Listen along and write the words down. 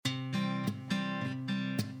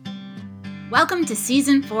Welcome to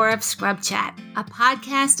Season 4 of Scrub Chat, a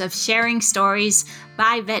podcast of sharing stories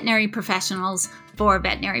by veterinary professionals for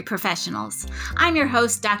veterinary professionals. I'm your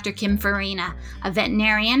host, Dr. Kim Farina, a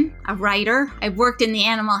veterinarian, a writer. I've worked in the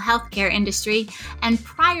animal healthcare industry, and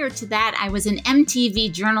prior to that, I was an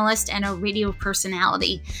MTV journalist and a radio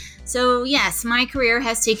personality. So yes, my career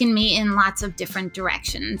has taken me in lots of different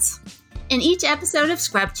directions. In each episode of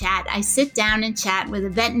Scrub Chat, I sit down and chat with a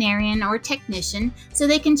veterinarian or technician so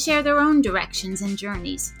they can share their own directions and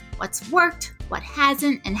journeys, what's worked, what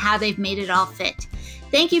hasn't, and how they've made it all fit.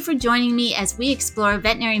 Thank you for joining me as we explore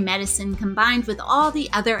veterinary medicine combined with all the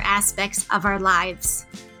other aspects of our lives.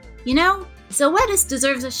 You know, Zoetis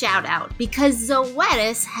deserves a shout out because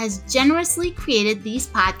Zoetis has generously created these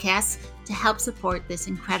podcasts to help support this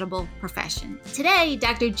incredible profession. Today,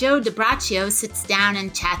 Dr. Joe DiBraccio sits down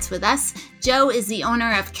and chats with us. Joe is the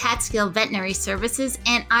owner of Catskill Veterinary Services,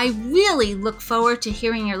 and I really look forward to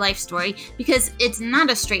hearing your life story because it's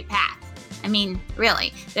not a straight path. I mean,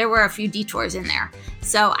 really, there were a few detours in there.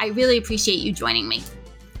 So I really appreciate you joining me.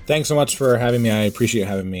 Thanks so much for having me. I appreciate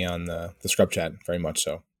having me on the Scrub Chat very much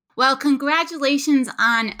so. Well, congratulations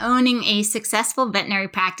on owning a successful veterinary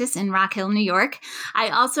practice in Rock Hill, New York. I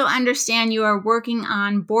also understand you are working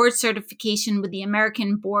on board certification with the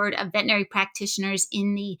American Board of Veterinary Practitioners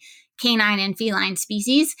in the canine and feline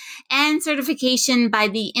species, and certification by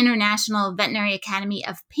the International Veterinary Academy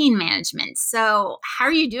of Pain Management. So how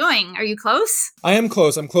are you doing? Are you close? I am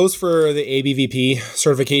close. I'm close for the ABVP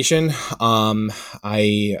certification.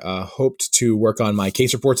 I hoped to work on my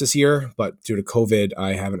case reports this year, but due to COVID,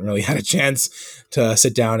 I haven't really had a chance to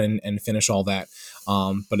sit down and finish all that.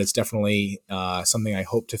 But it's definitely something I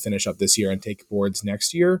hope to finish up this year and take boards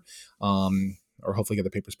next year. Or hopefully get the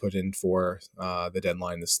papers put in for the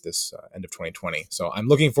deadline this end of 2020. So I'm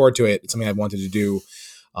looking forward to it. It's something I've wanted to do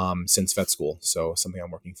since vet school. So something I'm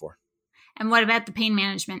working for. And what about the pain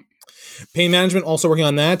management? Pain management, also working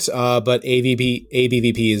on that. But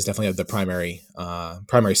ABVP is definitely the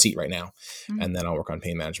primary seat right now. Mm-hmm. And then I'll work on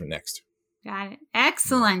pain management next. Got it.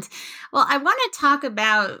 Excellent. Well, I want to talk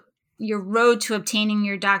about your road to obtaining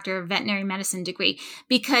your Doctor of Veterinary Medicine degree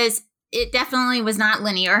because it definitely was not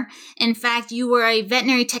linear. In fact, you were a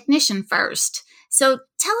veterinary technician first. So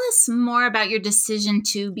tell us more about your decision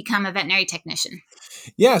to become a veterinary technician.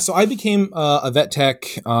 Yeah, so I became a vet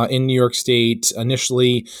tech in New York State.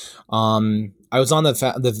 Initially, I was on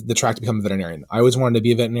the track to become a veterinarian. I always wanted to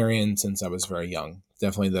be a veterinarian since I was very young.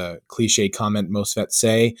 Definitely the cliche comment most vets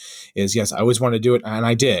say is, yes, I always wanted to do it. And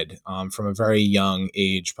I did from a very young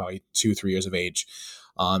age, probably 2-3 years of age.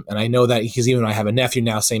 And I know that because even I have a nephew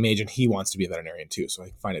now, same age, and he wants to be a veterinarian too. So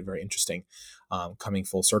I find it very interesting coming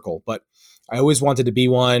full circle. But I always wanted to be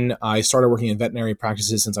one. I started working in veterinary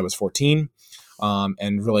practices since I was 14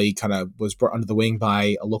 and really kind of was brought under the wing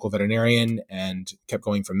by a local veterinarian and kept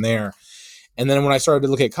going from there. And then when I started to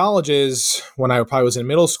look at colleges, when I probably was in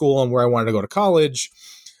middle school and where I wanted to go to college,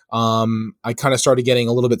 I kind of started getting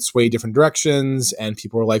a little bit swayed different directions. And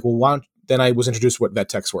people were like, well, then I was introduced to what vet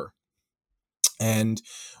techs were. And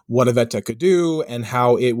what a vet tech could do and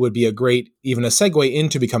how it would be even a segue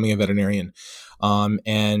into becoming a veterinarian.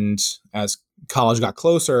 And as college got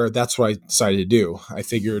closer, that's what I decided to do. I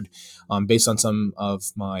figured based on some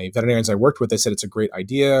of my veterinarians I worked with, they said it's a great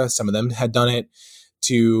idea. Some of them had done it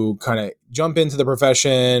to kind of jump into the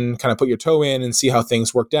profession, kind of put your toe in and see how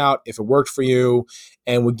things worked out, if it worked for you,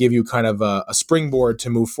 and would give you kind of a springboard to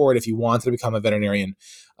move forward if you wanted to become a veterinarian.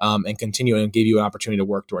 And continue and gave you an opportunity to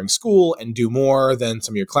work during school and do more than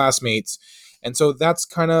some of your classmates. And so that's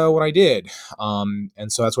kind of what I did.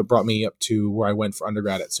 And so that's what brought me up to where I went for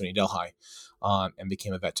undergrad at SUNY Delhi and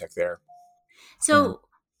became a vet tech there. So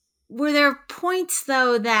were there points,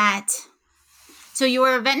 though, so you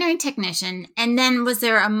were a veterinary technician, and then was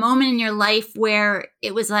there a moment in your life where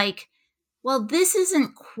it was like, well, this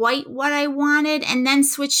isn't quite what I wanted, and then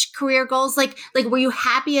switch career goals? Like were you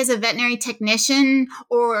happy as a veterinary technician,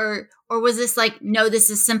 or was this like, no, this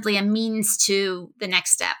is simply a means to the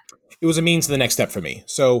next step? It was a means to the next step for me.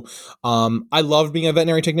 So I loved being a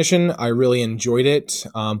veterinary technician. I really enjoyed it,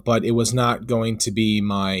 but it was not going to be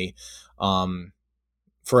my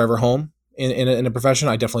forever home in a profession.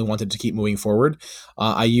 I definitely wanted to keep moving forward.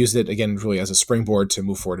 I used it, again, really as a springboard to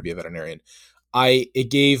move forward to be a veterinarian. It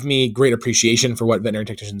gave me great appreciation for what veterinary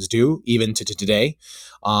technicians do, even to today.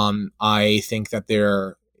 I think that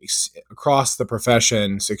they're across the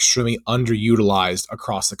profession extremely underutilized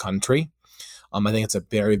across the country. I think it's a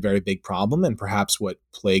very, very big problem, and perhaps what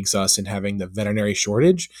plagues us in having the veterinary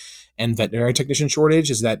shortage and veterinary technician shortage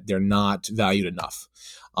is that they're not valued enough.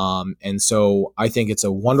 And so I think it's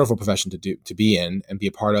a wonderful profession to be in and be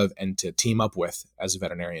a part of and to team up with as a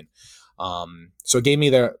veterinarian. So it gave me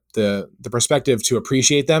the perspective to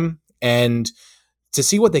appreciate them and to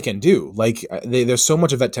see what they can do. Like there's so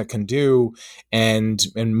much a vet tech can do and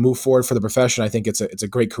move forward for the profession. I think it's a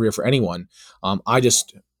great career for anyone. I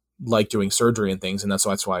just like doing surgery and things, and that's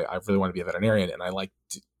why I really want to be a veterinarian, and I like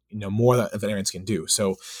to, more that veterinarians can do.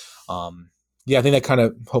 So, yeah, I think that kind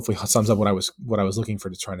of hopefully sums up what I was looking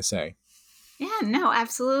for to trying to say. Yeah, no,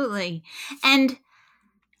 absolutely. And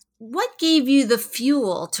what gave you the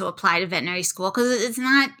fuel to apply to veterinary school? Because it's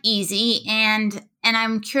not easy, and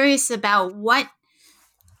I'm curious about what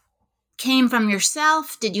came from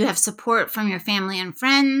yourself. Did you have support from your family and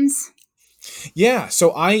friends? Yeah,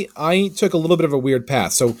 so I took a little bit of a weird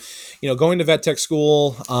path. So, going to vet tech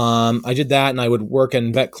school, I did that, and I would work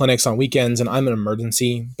in vet clinics on weekends. And I'm an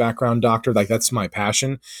emergency background doctor; like that's my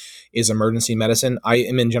passion, is emergency medicine. I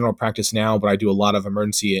am in general practice now, but I do a lot of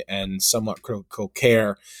emergency and somewhat critical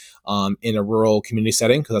care in a rural community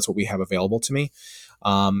setting because that's what we have available to me.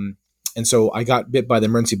 And so I got bit by the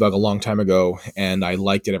emergency bug a long time ago, and I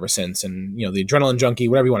liked it ever since. And, the adrenaline junkie,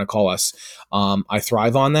 whatever you want to call us, I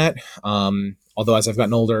thrive on that. Although as I've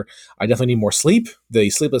gotten older, I definitely need more sleep. The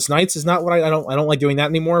sleepless nights is not what I don't like doing that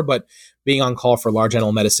anymore, but being on call for large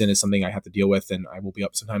animal medicine is something I have to deal with, and I will be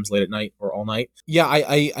up sometimes late at night or all night. Yeah,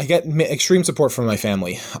 I get extreme support from my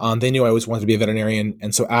family. They knew I always wanted to be a veterinarian.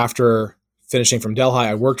 And so after finishing from Delhi,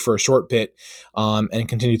 I worked for a short bit and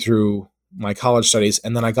continued through my college studies,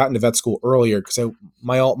 and then I got into vet school earlier because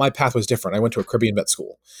my path was different. I went to a Caribbean vet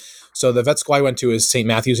school. So the vet school I went to is St.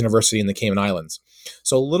 Matthew's University in the Cayman Islands.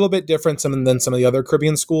 So a little bit different than some of the other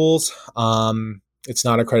Caribbean schools. It's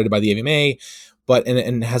not accredited by the AVMA, but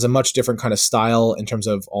and has a much different kind of style in terms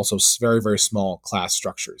of also very, very small class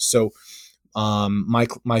structures. So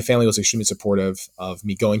my family was extremely supportive of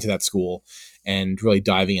me going to that school and really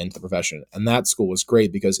diving into the profession. And that school was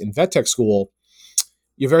great because in vet tech school,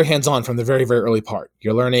 you're very hands-on from the very, very early part.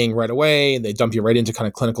 You're learning right away, and they dump you right into kind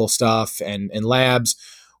of clinical stuff and labs,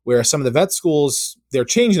 where some of the vet schools, they're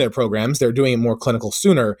changing their programs. They're doing it more clinical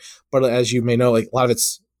sooner. But as you may know, like a lot of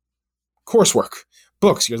it's coursework,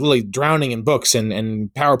 books. You're literally drowning in books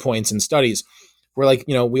and PowerPoints and studies. We're like,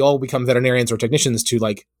 we all become veterinarians or technicians to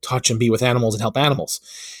like touch and be with animals and help animals.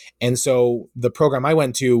 And so the program I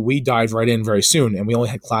went to, we dived right in very soon, and we only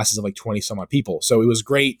had classes of like 20 some odd people. So it was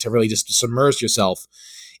great to really just submerge yourself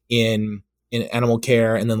in animal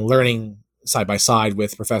care and then learning side by side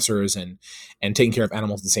with professors and taking care of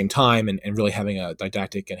animals at the same time and really having a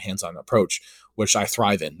didactic and hands-on approach, which I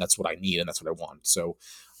thrive in. That's what I need and that's what I want. So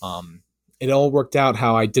it all worked out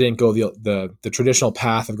how I didn't go the traditional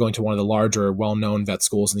path of going to one of the larger, well-known vet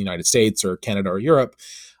schools in the United States or Canada or Europe.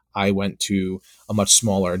 I went to a much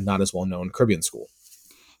smaller, not as well-known Caribbean school.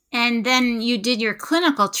 And then you did your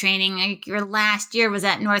clinical training. Like your last year was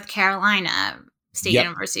at North Carolina State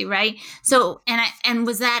University, right? So, and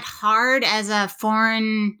was that hard as a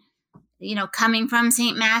foreign, coming from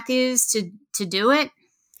St. Matthews to do it?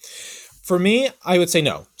 For me, I would say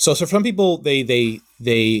no. So for some people, they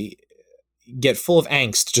get full of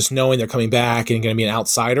angst just knowing they're coming back and going to be an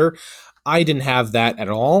outsider. I didn't have that at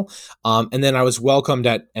all. And then I was welcomed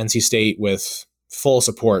at NC State with full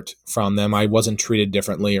support from them. I wasn't treated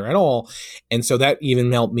differently or at all. And so that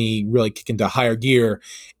even helped me really kick into higher gear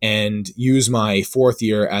and use my fourth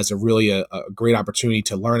year as a great opportunity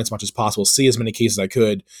to learn as much as possible, see as many cases as I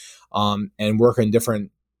could, and work in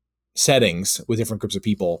different settings with different groups of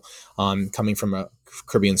people coming from a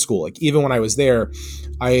Caribbean school. Like even when I was there,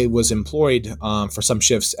 I was employed for some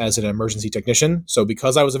shifts as an emergency technician. So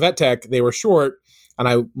because I was a vet tech, they were short,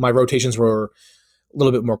 and my rotations were a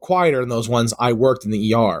little bit more quieter than those ones. I worked in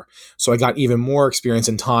the ER. So I got even more experience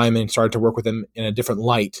and time and started to work with them in a different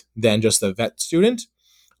light than just the vet student.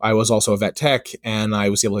 I was also a vet tech, and I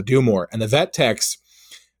was able to do more. And the vet techs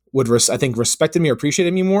I think respected me or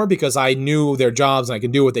appreciated me more because I knew their jobs and I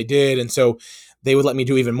could do what they did. And so they would let me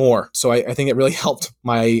do even more. So I think it really helped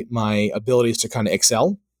my abilities to kind of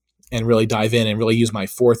excel and really dive in and really use my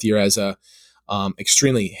fourth year as a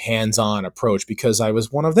extremely hands-on approach because I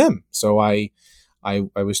was one of them. So I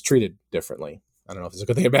was treated differently. I don't know if it's a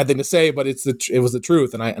good thing or bad thing to say, but it was the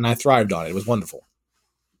truth, and I thrived on it. It was wonderful.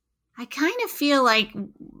 I kind of feel like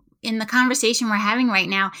in the conversation we're having right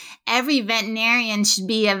now, every veterinarian should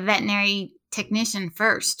be a veterinary technician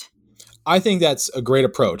first. I think that's a great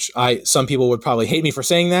approach. Some people would probably hate me for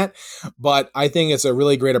saying that, but I think it's a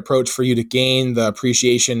really great approach for you to gain the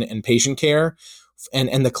appreciation and patient care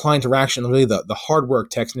and the client interaction, really the hard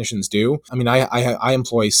work technicians do. I mean, I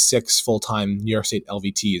employ 6 full-time New York State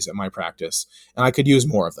LVTs at my practice, and I could use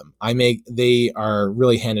more of them. They are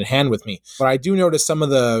really hand in hand with me. But I do notice some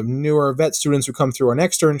of the newer vet students who come through an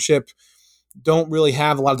externship, don't really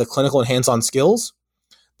have a lot of the clinical and hands-on skills,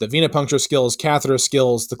 the venipuncture skills, catheter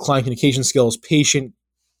skills, the client communication skills, patient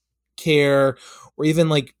care, or even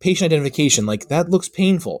like patient identification. Like that looks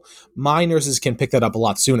painful. My nurses can pick that up a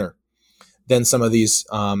lot sooner than some of these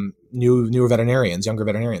newer veterinarians, younger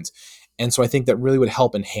veterinarians. And so I think that really would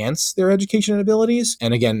help enhance their education and abilities.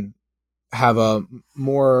 And again, have a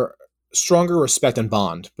more stronger respect and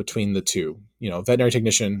bond between the two. Veterinary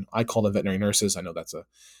technician, I call them veterinary nurses. I know that's a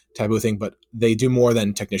taboo thing, but they do more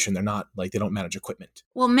than technician. They're not like, they don't manage equipment.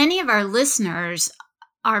 Well, many of our listeners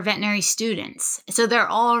are veterinary students. So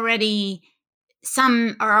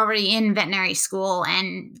some are already in veterinary school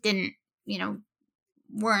and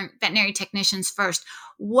weren't veterinary technicians first.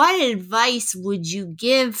 What advice would you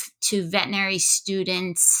give to veterinary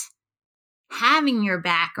students having your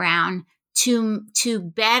background to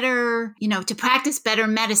better, to practice better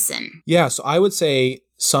medicine? Yeah, so I would say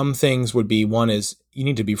some things would be, one is you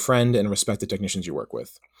need to befriend and respect the technicians you work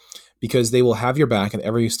with, because they will have your back at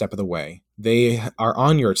every step of the way. They are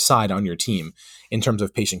on your side, on your team in terms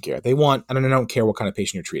of patient care. I don't care what kind of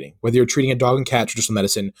patient you're treating, whether you're treating a dog and cat traditional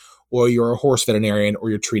medicine, or you're a horse veterinarian, or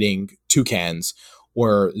you're treating toucans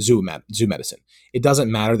or zoo medicine. It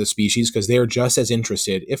doesn't matter the species, because they are just as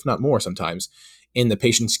interested, if not more sometimes, in the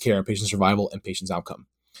patient's care, patient survival, and patient's outcome.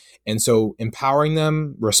 And so empowering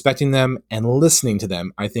them, respecting them, and listening to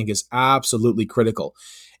them, I think is absolutely critical.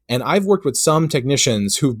 And I've worked with some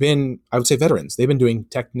technicians who've been, I would say, veterans. They've been doing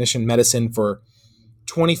technician medicine for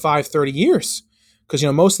 25, 30 years. Because,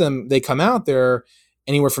 most of them, they come out, they're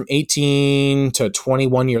anywhere from 18 to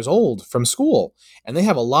 21 years old from school. And they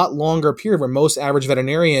have a lot longer period where most average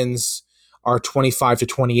veterinarians are 25 to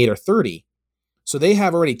 28 or 30. So they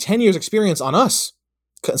have already 10 years experience on us,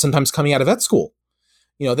 sometimes coming out of vet school.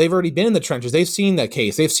 They've already been in the trenches. They've seen that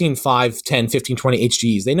case. They've seen 5, 10, 15, 20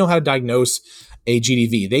 HGs. They know how to diagnose a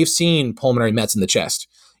GDV. They've seen pulmonary mets in the chest.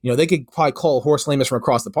 They could probably call horse lameness from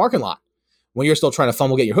across the parking lot when you're still trying to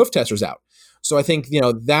fumble, get your hoof testers out. So I think,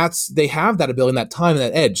 they have that ability, that time, and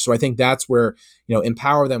that edge. So I think that's where,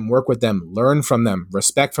 empower them, work with them, learn from them,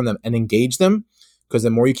 respect from them, and engage them. Because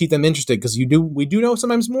the more you keep them interested, because we do know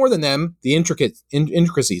sometimes more than them, the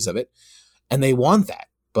intricacies of it, and they want that.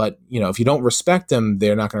 But, if you don't respect them,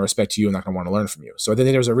 they're not going to respect you and not going to want to learn from you. So I think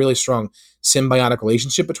there's a really strong symbiotic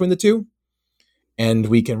relationship between the two, and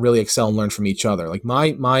we can really excel and learn from each other. Like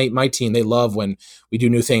my team, they love when we do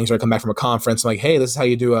new things, or I come back from a conference, I'm like, hey, this is how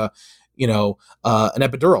you do an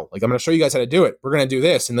epidural. Like, I'm going to show you guys how to do it. We're going to do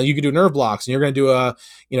this, and then you can do nerve blocks, and you're going to do a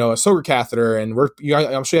Soger catheter, and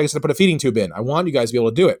I'm showing you guys how to put a feeding tube in. I want you guys to be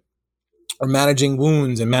able to do it. Or managing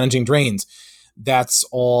wounds and managing drains. That's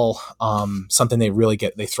all something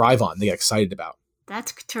they thrive on, they get excited about.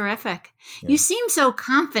 That's terrific. Yeah. You seem so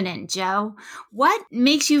confident, Joe. What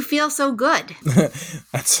makes you feel so good?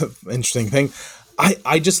 That's an interesting thing.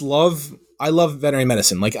 I love veterinary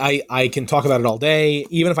medicine. Like I can talk about it all day.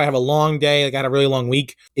 Even if I have a long day, like I had a really long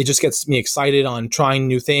week, it just gets me excited on trying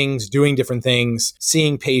new things, doing different things,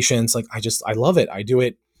 seeing patients. Like I love it. I do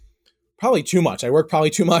it probably too much. I work probably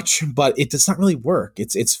too much, but it does not really work.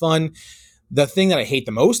 It's fun. The thing that I hate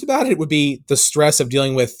the most about it would be the stress of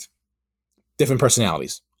dealing with different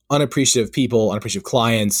personalities, unappreciative people, unappreciative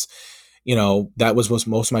clients. That was what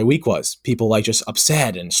most of my week was. People like just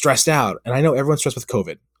upset and stressed out. And I know everyone's stressed with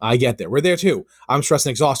COVID. I get there. We're there too. I'm stressed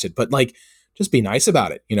and exhausted, but like, just be nice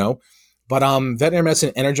about it, But veterinary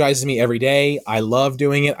medicine energizes me every day. I love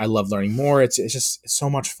doing it. I love learning more. It's so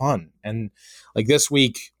much fun. And like this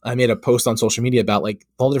week, I made a post on social media about like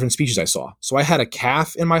all the different species I saw. So I had a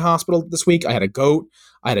calf in my hospital this week. I had a goat.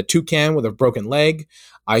 I had a toucan with a broken leg.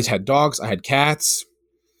 I had dogs. I had cats.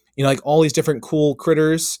 Like all these different cool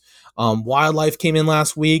critters. Wildlife came in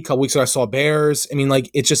last week. A couple weeks ago, I saw bears. I mean, like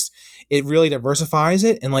it really diversifies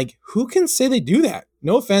it. And like, who can say they do that?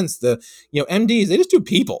 No offense, the MDs, they just do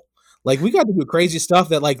people. Like we got to do crazy stuff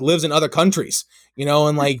that like lives in other countries.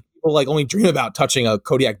 And like. People like only dream about touching a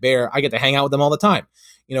Kodiak bear. I get to hang out with them all the time,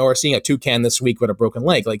 or seeing a toucan this week with a broken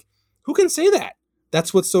leg. Like, who can say that?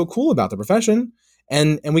 That's what's so cool about the profession.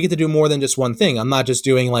 And we get to do more than just one thing. I'm not just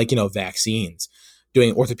doing like, vaccines,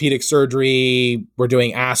 doing orthopedic surgery. We're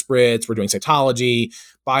doing aspirates. We're doing cytology,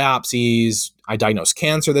 biopsies. I diagnosed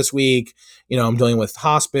cancer this week. I'm dealing with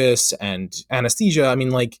hospice and anesthesia. I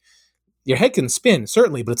mean, like your head can spin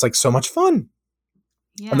certainly, but it's like so much fun.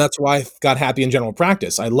 Yeah. And that's why I got happy in general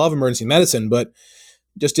practice. I love emergency medicine, but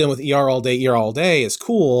just dealing with ER all day is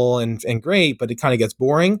cool and great, but it kind of gets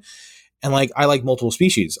boring. And like, I like multiple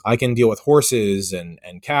species. I can deal with horses and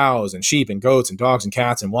cows and sheep and goats and dogs and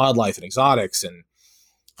cats and wildlife and exotics, and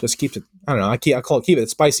just keeps it, I don't know, I call it keep it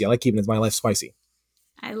spicy. I like keeping my life spicy.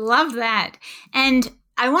 I love that. And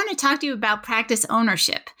I want to talk to you about practice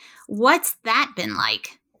ownership. What's that been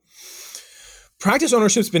like? Practice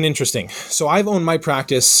ownership's been interesting. So I've owned my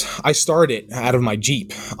practice. I started out of my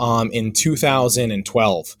Jeep in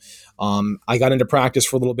 2012. I got into practice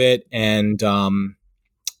for a little bit, and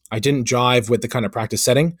I didn't jive with the kind of practice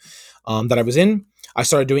setting that I was in. I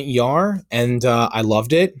started doing ER, and I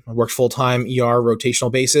loved it. I worked full-time ER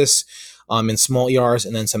rotational basis in small ERs,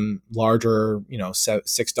 and then some larger,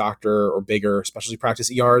 6-doctor or bigger specialty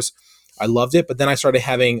practice ERs. I loved it, but then I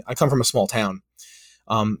come from a small town,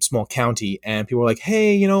 small county, and people were like,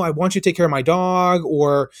 hey, I want you to take care of my dog,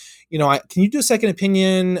 or, can you do a second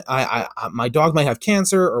opinion? My dog might have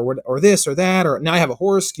cancer or this or that, or now I have a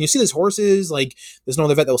horse. Can you see these horses? Like, there's no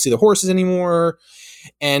other vet that will see the horses anymore.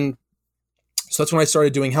 And so that's when I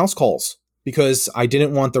started doing house calls, because I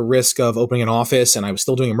didn't want the risk of opening an office, and I was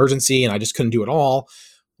still doing emergency, and I just couldn't do it all.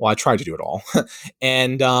 Well, I tried to do it all.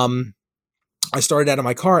 And I started out of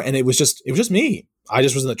my car, and it was just me. I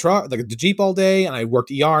just was in the truck, the Jeep all day, and I worked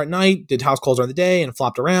ER at night, did house calls during the day, and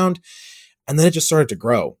flopped around. And then it just started to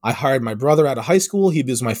grow. I hired my brother out of high school. He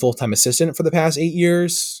was my full-time assistant for the past 8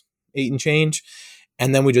 years, 8 and change.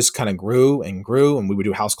 And then we just kind of grew, and we would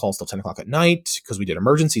do house calls till 10 o'clock at night, because we did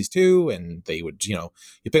emergencies too. And they would, you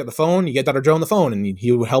pick up the phone, you get Dr. Joe on the phone, and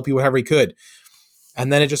he would help you whatever he could.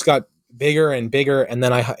 And then it just got bigger and bigger. And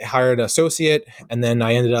then I hired an associate, and then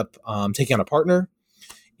I ended up taking on a partner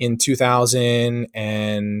in 2000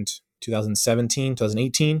 and 2017,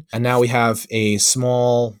 2018. And now we have a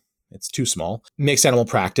small, it's too small, mixed animal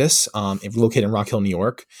practice located in Rock Hill, New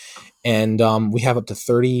York. And we have up to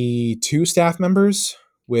 32 staff members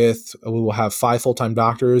we will have 5 full-time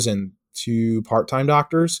doctors and 2 part-time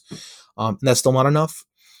doctors. And that's still not enough.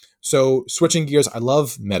 So switching gears, I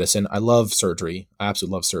love medicine. I love surgery. I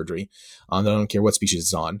absolutely love surgery. I don't care what species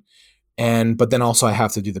it's on. But then also I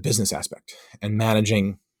have to do the business aspect and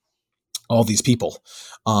managing all these people,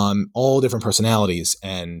 all different personalities.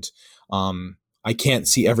 And I can't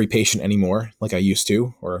see every patient anymore like I used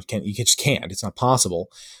to, or you just can't. It's not possible.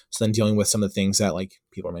 So then dealing with some of the things that like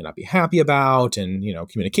people may not be happy about, and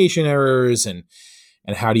communication errors, and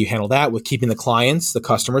how do you handle that with keeping the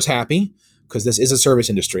customers happy? Because this is a service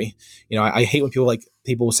industry. I hate when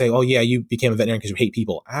people will say, oh yeah, you became a veterinarian because you hate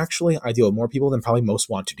people. Actually, I deal with more people than probably most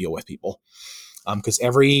want to deal with people. Because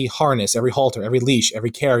every harness, every halter, every leash, every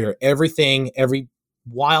carrier, everything, every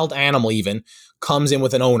wild animal even comes in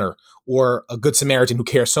with an owner or a good Samaritan who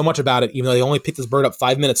cares so much about it, even though they only picked this bird up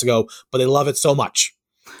 5 minutes ago, but they love it so much,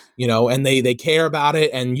 and they care about it,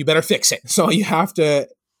 and you better fix it. So you have to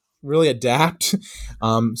really adapt.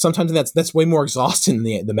 Sometimes that's way more exhausting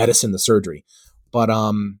than the medicine, the surgery. But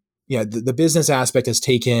the business aspect has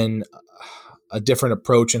taken a different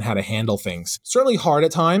approach in how to handle things. Certainly hard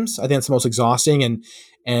at times. I think it's the most exhausting,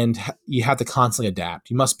 and you have to constantly adapt.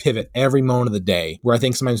 You must pivot every moment of the day, where I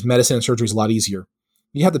think sometimes medicine and surgery is a lot easier.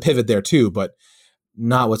 You have to pivot there too, but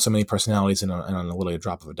not with so many personalities and on a little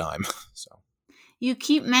drop of a dime. So. You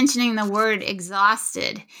keep mentioning the word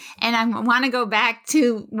exhausted, and I want to go back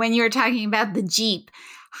to when you were talking about the Jeep,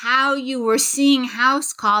 how you were seeing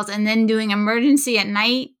house calls and then doing emergency at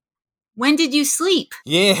night. When did you sleep?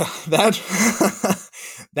 Yeah,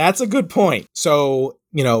 that's a good point. So,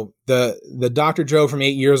 the Dr. Joe from 8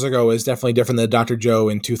 years ago is definitely different than the Dr. Joe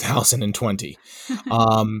in 2020.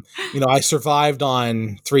 I survived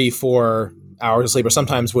on 3-4 hours of sleep, or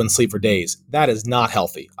sometimes wouldn't sleep for days. That is not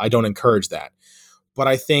healthy. I don't encourage that. But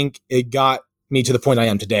I think it got me to the point I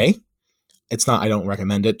am today. It's not, I don't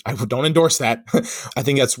recommend it. I don't endorse that. I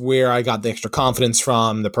think that's where I got the extra confidence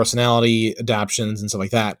from, the personality adaptions and stuff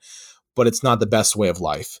like that. But it's not the best way of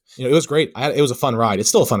life. It was great. It was a fun ride. It's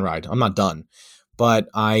still a fun ride. I'm not done. But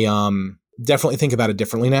I definitely think about it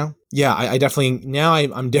differently now. Yeah, I definitely, now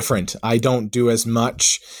I'm different. I don't do as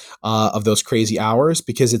much of those crazy hours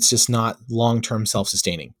because it's just not long-term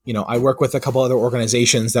self-sustaining. I work with a couple other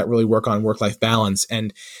organizations that really work on work-life balance.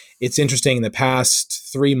 And it's interesting, in the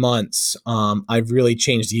past 3 months, I've really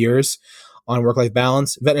changed gears on work-life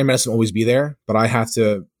balance. Veterinary medicine will always be there, but I have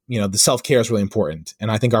to, the self-care is really important.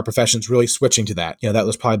 And I think our profession's really switching to that. That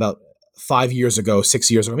was probably about 5 years ago,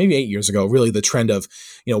 6 years ago, maybe 8 years ago, really the trend of,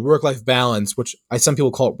 work-life balance, which some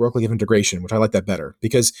people call it work-life integration, which I like that better,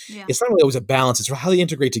 because it's not really always a balance. It's how they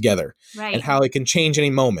integrate together, right, and how it can change any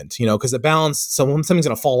moment, because the balance, so when something's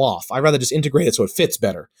going to fall off, I'd rather just integrate it so it fits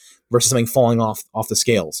better versus something falling off the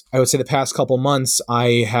scales. I would say the past couple months,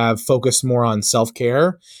 I have focused more on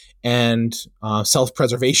self-care and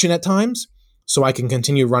self-preservation at times, so I can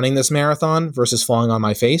continue running this marathon versus falling on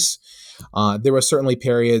my face. There were certainly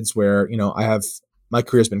periods where, my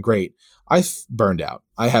career's been great. I've burned out.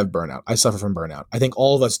 I have burnout. I suffer from burnout. I think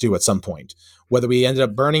all of us do at some point, whether we ended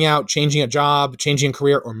up burning out, changing a job, changing a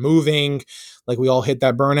career, or moving, like we all hit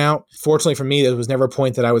that burnout. Fortunately for me, there was never a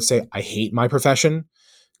point that I would say I hate my profession,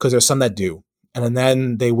 because there's some that do. And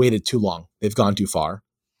then they waited too long. They've gone too far.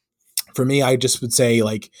 For me, I just would say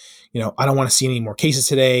I don't want to see any more cases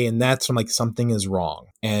today. And that's when something is wrong.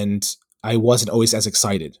 And I wasn't always as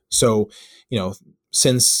excited. So,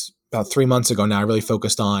 since about 3 months ago now, I really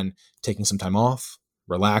focused on taking some time off,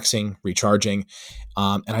 relaxing, recharging.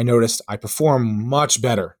 And I noticed I perform much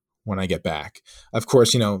better when I get back. Of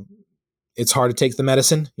course, it's hard to take the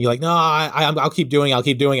medicine. You're like, no, I'll keep doing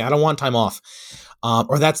it. I don't want time off.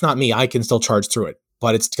 Or that's not me. I can still charge through it,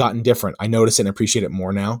 but it's gotten different. I notice it and appreciate it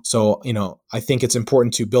more now. So, I think it's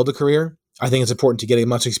important to build a career. I think it's important to get as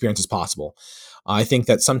much experience as possible. I think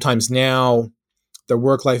that sometimes now the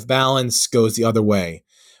work-life balance goes the other way,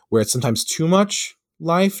 where it's sometimes too much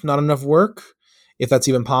life, not enough work, if that's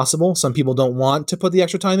even possible. Some people don't want to put the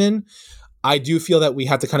extra time in. I do feel that we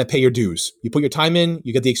have to kind of pay your dues. You put your time in,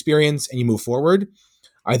 you get the experience, and you move forward.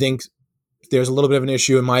 I think there's a little bit of an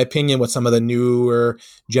issue, in my opinion, with some of the newer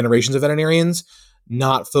generations of veterinarians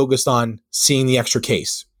not focused on seeing the extra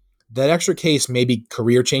case. That extra case may be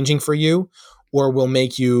career changing for you, or will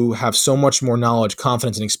make you have so much more knowledge,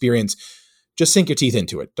 confidence, and experience. Just sink your teeth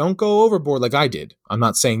into it. Don't go overboard like I did. I'm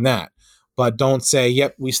not saying that. But don't say,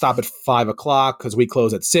 yep, we stop at 5 o'clock because we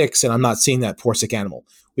close at 6 and I'm not seeing that poor sick animal.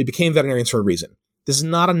 We became veterinarians for a reason. This is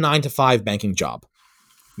not a 9-to-5 banking job.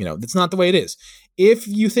 That's not the way it is. If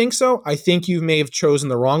you think so, I think you may have chosen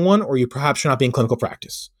the wrong one, or you perhaps should not be in clinical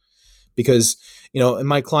practice. Because, and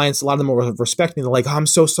my clients, a lot of them will respect me. They're like, oh, I'm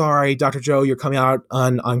so sorry, Dr. Joe, you're coming out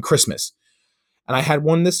on Christmas. And I had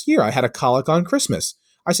one this year. I had a colic on Christmas.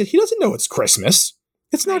 I said, he doesn't know it's Christmas.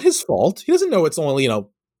 It's not his fault. He doesn't know it's only,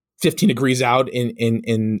 15 degrees out in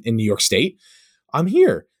New York State. I'm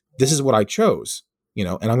here. This is what I chose, and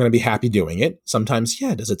I'm going to be happy doing it. Sometimes,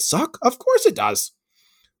 does it suck? Of course it does.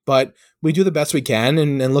 But we do the best we can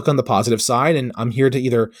and look on the positive side. And I'm here to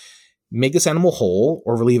either make this animal whole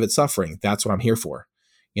or relieve its suffering. That's what I'm here for,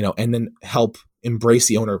 and then help embrace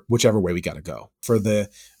the owner, whichever way we got to go. For the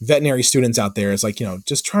veterinary students out there, it's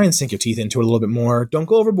just try and sink your teeth into it a little bit more. Don't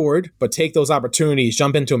go overboard, but take those opportunities,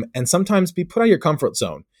 jump into them, and sometimes be put out of your comfort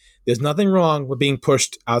zone. There's nothing wrong with being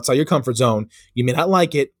pushed outside your comfort zone. You may not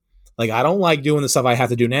like it. I don't like doing the stuff I have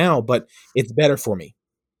to do now, but it's better for me.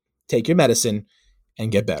 Take your medicine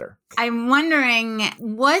and get better. I'm wondering,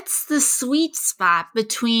 what's the sweet spot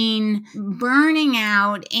between burning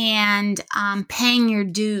out and paying your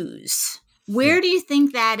dues? Where do you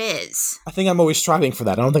think that is? I think I'm always striving for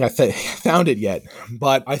that. I don't think I found it yet,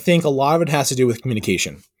 but I think a lot of it has to do with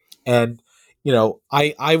communication. And,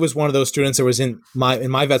 I was one of those students that was in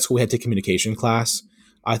my vet school. We had to take communication class.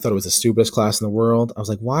 I thought it was the stupidest class in the world. I was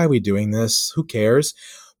like, why are we doing this? Who cares?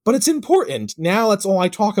 But it's important. Now that's all I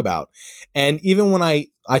talk about. And even when I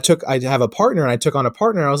have a partner and I took on a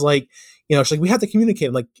partner, I was like, she's like, we have to communicate.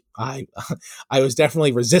 I'm like, I was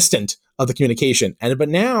definitely resistant of the communication. But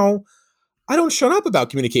now I don't shut up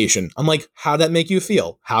about communication. I'm like, how'd that make you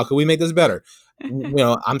feel? How can we make this better?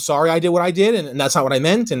 I'm sorry I did what I did, and that's not what I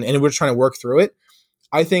meant. And we're trying to work through it.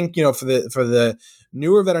 I think, for the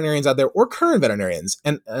newer veterinarians out there or current veterinarians,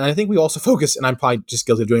 and I think we also focus, and I'm probably just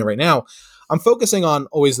guilty of doing it right now, I'm focusing on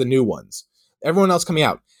always the new ones. Everyone else coming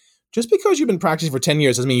out. Just because you've been practicing for 10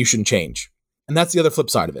 years doesn't mean you shouldn't change. And that's the other flip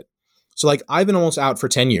side of it. So I've been almost out for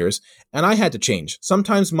 10 years and I had to change.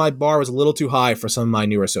 Sometimes my bar was a little too high for some of my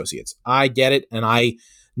newer associates. I get it. And I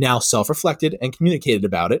now self-reflected and communicated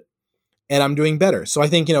about it, and I'm doing better. So I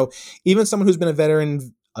think, even someone who's been a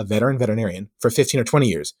veteran veterinarian for 15 or 20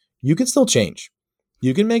 years, you can still change.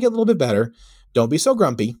 You can make it a little bit better. Don't be so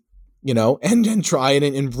grumpy, and try it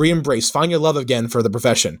and re-embrace, find your love again for the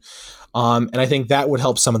profession. And I think that would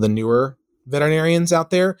help some of the newer veterinarians out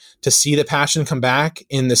there to see the passion come back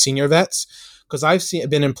in the senior vets. Because I've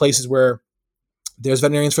been in places where there's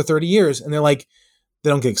veterinarians for 30 years and they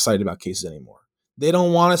don't get excited about cases anymore. They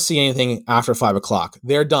don't want to see anything after 5 o'clock.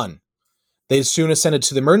 They're done. They'd sooner send it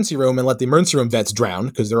to the emergency room and let the emergency room vets drown,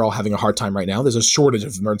 because they're all having a hard time right now. There's a shortage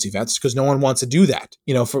of emergency vets because no one wants to do that.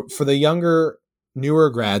 For the younger, newer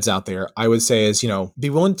grads out there, I would say is, be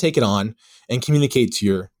willing to take it on and communicate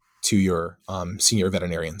to your senior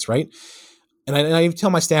veterinarians, right? And I tell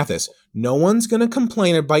my staff this: no one's going to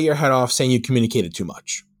complain or bite your head off saying you communicated too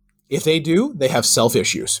much. If they do, they have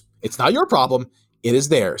self-issues. It's not your problem. It is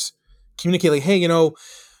theirs. Communicate like, hey,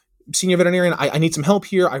 senior veterinarian, I need some help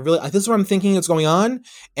here. This is what I'm thinking is going on.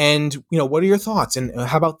 And, what are your thoughts? And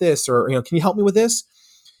how about this? Or, can you help me with this?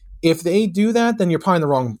 If they do that, then you're probably in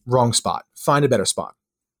the wrong spot. Find a better spot.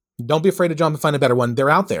 Don't be afraid to jump and find a better one. They're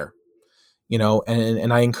out there,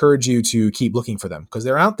 and I encourage you to keep looking for them because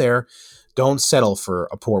they're out there. Don't settle for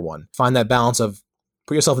a poor one. Find that balance of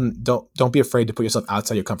put yourself in, don't be afraid to put yourself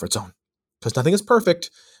outside your comfort zone because nothing is perfect.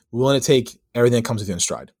 We're willing to take everything that comes with you in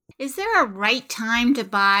stride. Is there a right time to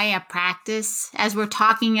buy a practice as we're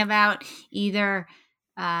talking about either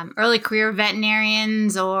early career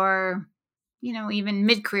veterinarians or, even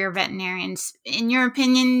mid-career veterinarians? In your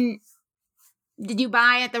opinion, did you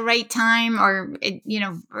buy at the right time or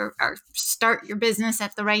start your business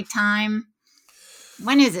at the right time?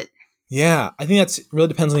 When is it? Yeah, I think that's really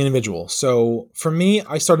depends on the individual. So for me,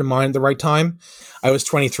 I started mine at the right time. I was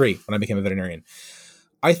 23 when I became a veterinarian.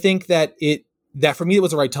 I think that for me, it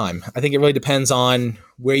was the right time. I think it really depends on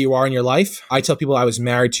where you are in your life. I tell people I was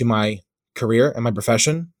married to my career and my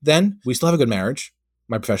profession then. We still have a good marriage.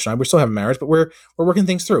 My profession, we still have a marriage, but we're working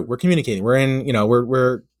things through. We're communicating. We're in,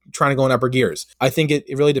 we're trying to go in upper gears. I think it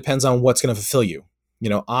really depends on what's going to fulfill you.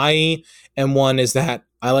 I am one is that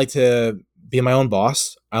I like to be my own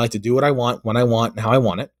boss. I like to do what I want, when I want, and how I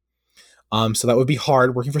want it. So that would be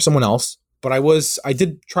hard working for someone else. But I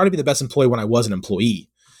did try to be the best employee when I was an employee.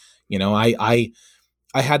 I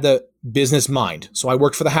had the business mind. So I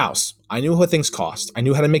worked for the house. I knew what things cost. I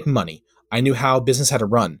knew how to make money. I knew how business had to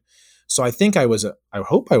run. So I think I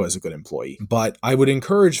hope I was a good employee, but I would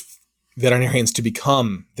encourage veterinarians to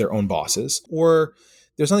become their own bosses, or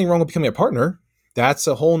there's nothing wrong with becoming a partner. That's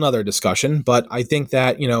a whole nother discussion. But I think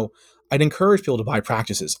that, I'd encourage people to buy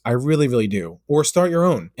practices. I really, really do. Or start your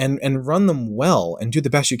own and run them well and do the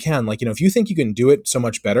best you can. Like, if you think you can do it so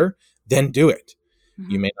much better, then do it.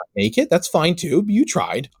 Mm-hmm. You may not make it. That's fine too, but you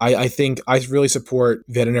tried. I think I really support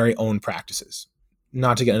veterinary owned practices.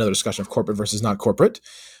 Not to get another discussion of corporate versus not corporate,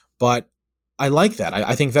 but I like that.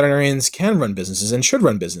 I think veterinarians can run businesses and should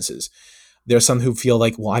run businesses. There's some who feel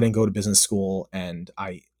like, well, I didn't go to business school and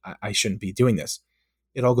I shouldn't be doing this.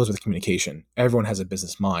 It all goes with communication. Everyone has a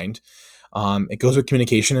business mind. It goes with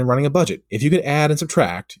communication and running a budget. If you can add and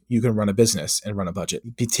subtract, you can run a business and run a budget.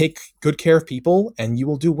 Take good care of people and you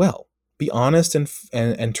will do well. Be honest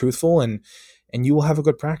and truthful and you will have a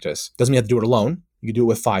good practice. Doesn't mean you have to do it alone. You can do it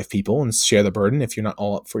with 5 people and share the burden if you're not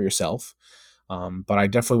all up for yourself. But I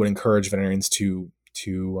definitely would encourage veterinarians to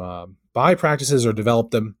buy practices or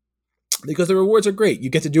develop them because the rewards are great. You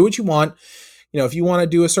get to do what you want. If you want to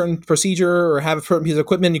do a certain procedure or have a certain piece of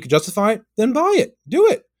equipment, you can justify it, then buy it. Do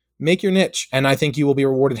it. Make your niche. And I think you will be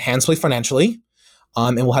rewarded handsomely financially.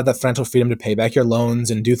 And we'll have that financial freedom to pay back your loans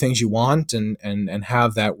and do things you want and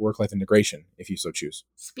have that work-life integration if you so choose.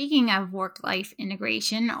 Speaking of work-life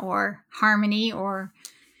integration or harmony or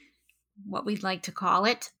what we'd like to call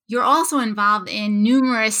it, you're also involved in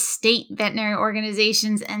numerous state veterinary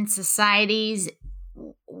organizations and societies.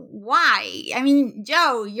 Why? I mean,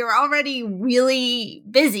 Joe, you're already really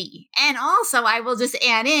busy. And also, I will just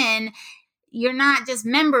add in, you're not just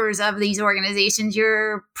members of these organizations,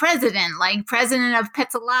 you're president of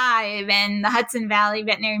Pets Alive and the Hudson Valley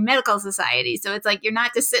Veterinary Medical Society. So it's like you're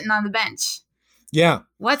not just sitting on the bench. Yeah.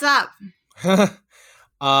 What's up?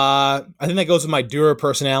 I think that goes with my doer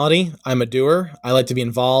personality. I'm a doer. I like to be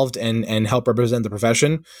involved and help represent the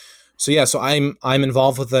profession. So yeah, I'm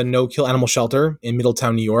involved with the No Kill Animal Shelter in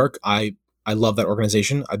Middletown, New York. I love that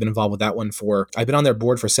organization. I've been involved with that one I've been on their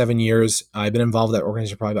board for 7 years. I've been involved with that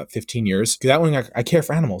organization for probably about 15 years. That one, I care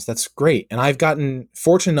for animals. That's great. And I've gotten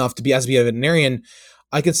fortunate enough to be a veterinarian.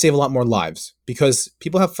 I could save a lot more lives because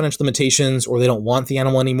people have financial limitations or they don't want the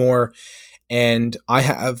animal anymore. And I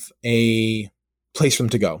have a place for them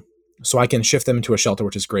to go. So I can shift them into a shelter,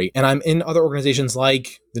 which is great. And I'm in other organizations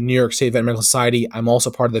like the New York State Veterinary Medical Society. I'm also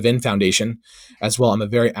part of the VIN Foundation as well. I'm a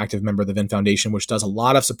very active member of the VIN Foundation, which does a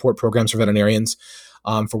lot of support programs for veterinarians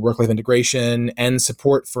for work-life integration and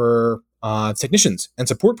support for technicians and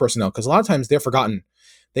support personnel, because a lot of times they're forgotten.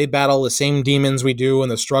 They battle the same demons we do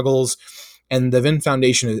and the struggles. And the VIN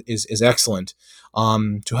Foundation is excellent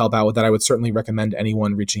to help out with that. I would certainly recommend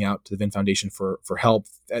anyone reaching out to the VIN Foundation for help.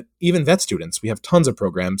 Even vet students, we have tons of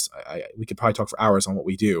programs. We could probably talk for hours on what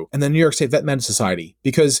we do. And the New York State Vet Med Society,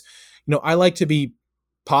 because I like to be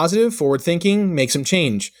positive, forward thinking, make some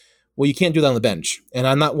change. Well, you can't do that on the bench. And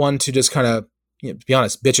I'm not one to just kind of, to be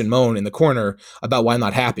honest, bitch and moan in the corner about why I'm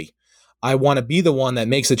not happy. I want to be the one that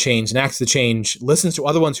makes the change, enacts the change, listens to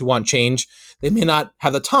other ones who want change. They may not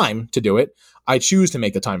have the time to do it. I choose to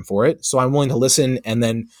make the time for it. So I'm willing to listen and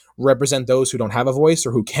then represent those who don't have a voice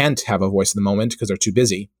or who can't have a voice at the moment because they're too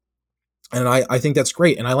busy. And I think that's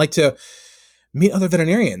great. And I like to meet other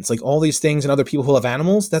veterinarians, like all these things and other people who love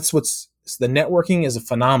animals. The networking is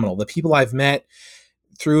phenomenal. The people I've met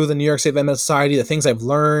through the New York State Vet Medical Society, the things I've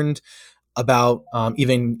learned about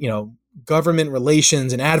even, government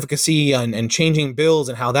relations and advocacy and changing bills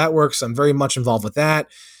and how that works. I'm very much involved with that.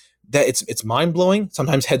 That it's mind blowing,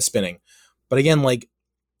 sometimes head spinning. But again, like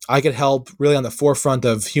I could help really on the forefront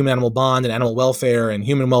of human animal bond and animal welfare and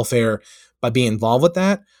human welfare by being involved with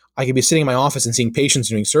that. I could be sitting in my office and seeing patients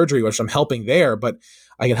doing surgery, which I'm helping there, but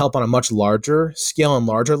I can help on a much larger scale and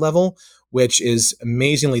larger level, which is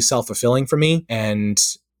amazingly self-fulfilling for me. And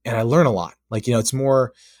I learn a lot. Like, it's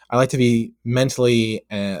more, I like to be mentally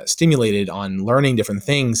stimulated on learning different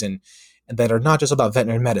things and that are not just about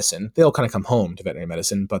veterinary medicine. They all kind of come home to veterinary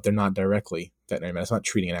medicine, but they're not directly veterinary medicine, not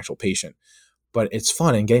treating an actual patient. But it's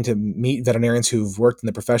fun and getting to meet veterinarians who've worked in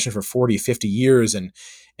the profession for 40, 50 years and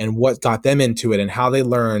what got them into it and how they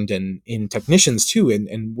learned, and in technicians too,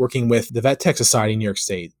 and working with the Vet Tech Society in New York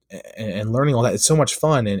State and learning all that. It's so much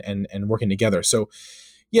fun and working together. So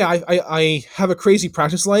yeah, I have a crazy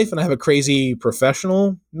practice life and I have a crazy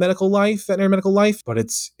professional medical life, veterinary medical life, but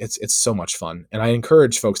it's so much fun. And I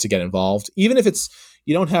encourage folks to get involved, even if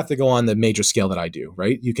you don't have to go on the major scale that I do,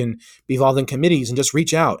 right? You can be involved in committees and just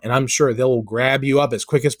reach out, and I'm sure they'll grab you up as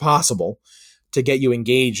quick as possible to get you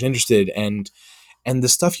engaged and interested, and the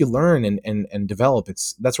stuff you learn and develop.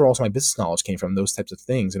 That's where also my business knowledge came from, those types of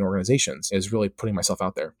things and organizations, is really putting myself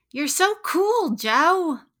out there. You're so cool,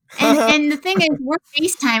 Joe. And the thing is, we're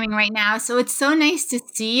FaceTiming right now, so it's so nice to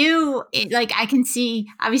see you. I can see,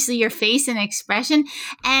 obviously, your face and expression.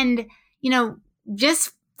 And,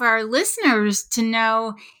 just for our listeners to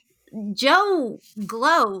know, Joe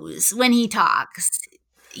glows when he talks.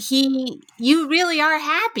 You really are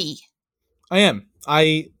happy. I am.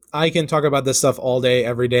 I can talk about this stuff all day,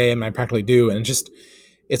 every day, and I practically do. And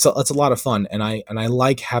it's a lot of fun. And I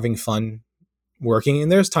like having fun working,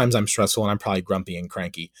 and there's times I'm stressful and I'm probably grumpy and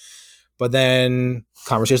cranky, but then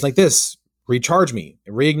conversations like this recharge me,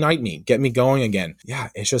 reignite me, get me going again. Yeah,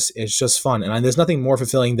 it's just fun. And there's nothing more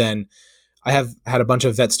fulfilling than I have had a bunch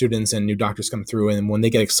of vet students and new doctors come through, and when they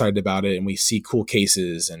get excited about it and we see cool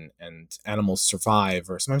cases and animals survive,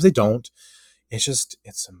 or sometimes they don't, it's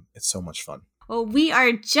so much fun. Well, we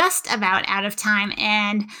are just about out of time,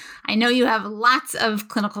 and I know you have lots of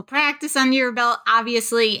clinical practice under your belt,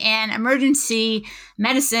 obviously, and emergency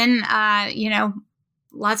medicine,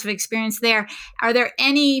 lots of experience there. Are there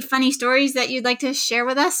any funny stories that you'd like to share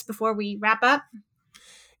with us before we wrap up?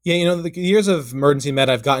 Yeah, the years of emergency med,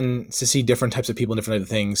 I've gotten to see different types of people and different other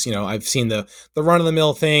things. I've seen the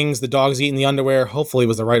run-of-the-mill things, the dogs eating the underwear. Hopefully it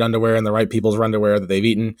was the right underwear and the right people's underwear that they've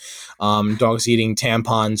eaten. Dogs eating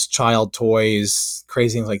tampons, child toys,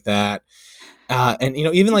 crazy things like that. And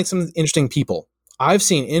even like some interesting people. I've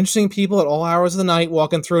seen interesting people at all hours of the night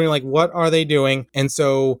walking through and you're like, what are they doing? And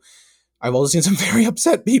so I've also seen some very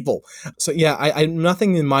upset people. So yeah, I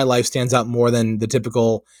nothing in my life stands out more than the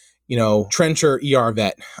typical trencher ER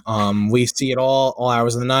vet. We see it all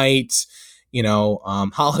hours of the night,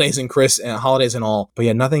 holidays and all. But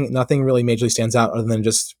yeah, nothing really majorly stands out other than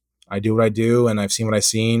just I do what I do and I've seen what I've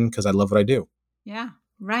seen because I love what I do. Yeah,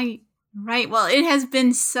 right. Well, it has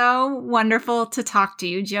been so wonderful to talk to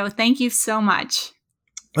you, Joe. Thank you so much.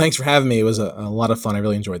 Thanks for having me. It was a lot of fun. I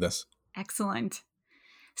really enjoyed this. Excellent.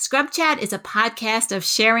 Scrub Chat is a podcast of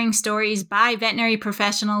sharing stories by veterinary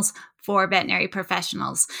professionals for veterinary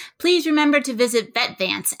professionals. Please remember to visit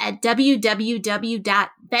VetVance at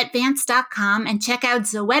www.vetvance.com and check out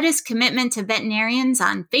Zoetis' commitment to veterinarians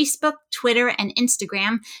on Facebook, Twitter, and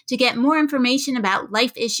Instagram to get more information about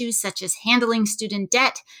life issues such as handling student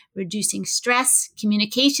debt, reducing stress,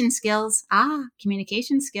 communication skills.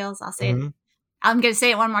 Communication skills. I'll say it. I'm going to say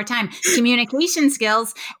it one more time. Communication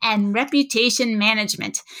skills and reputation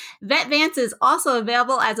management. VetVance is also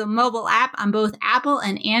available as a mobile app on both Apple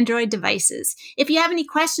and Android devices. If you have any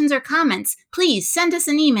questions or comments, please send us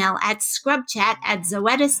an email at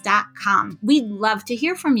scrubchat@zoetis.com. We'd love to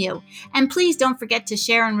hear from you. And please don't forget to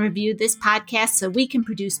share and review this podcast so we can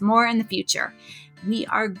produce more in the future. We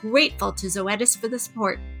are grateful to Zoetis for the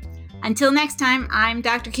support. Until next time, I'm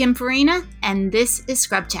Dr. Kim Farina, and this is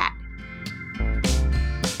Scrub Chat.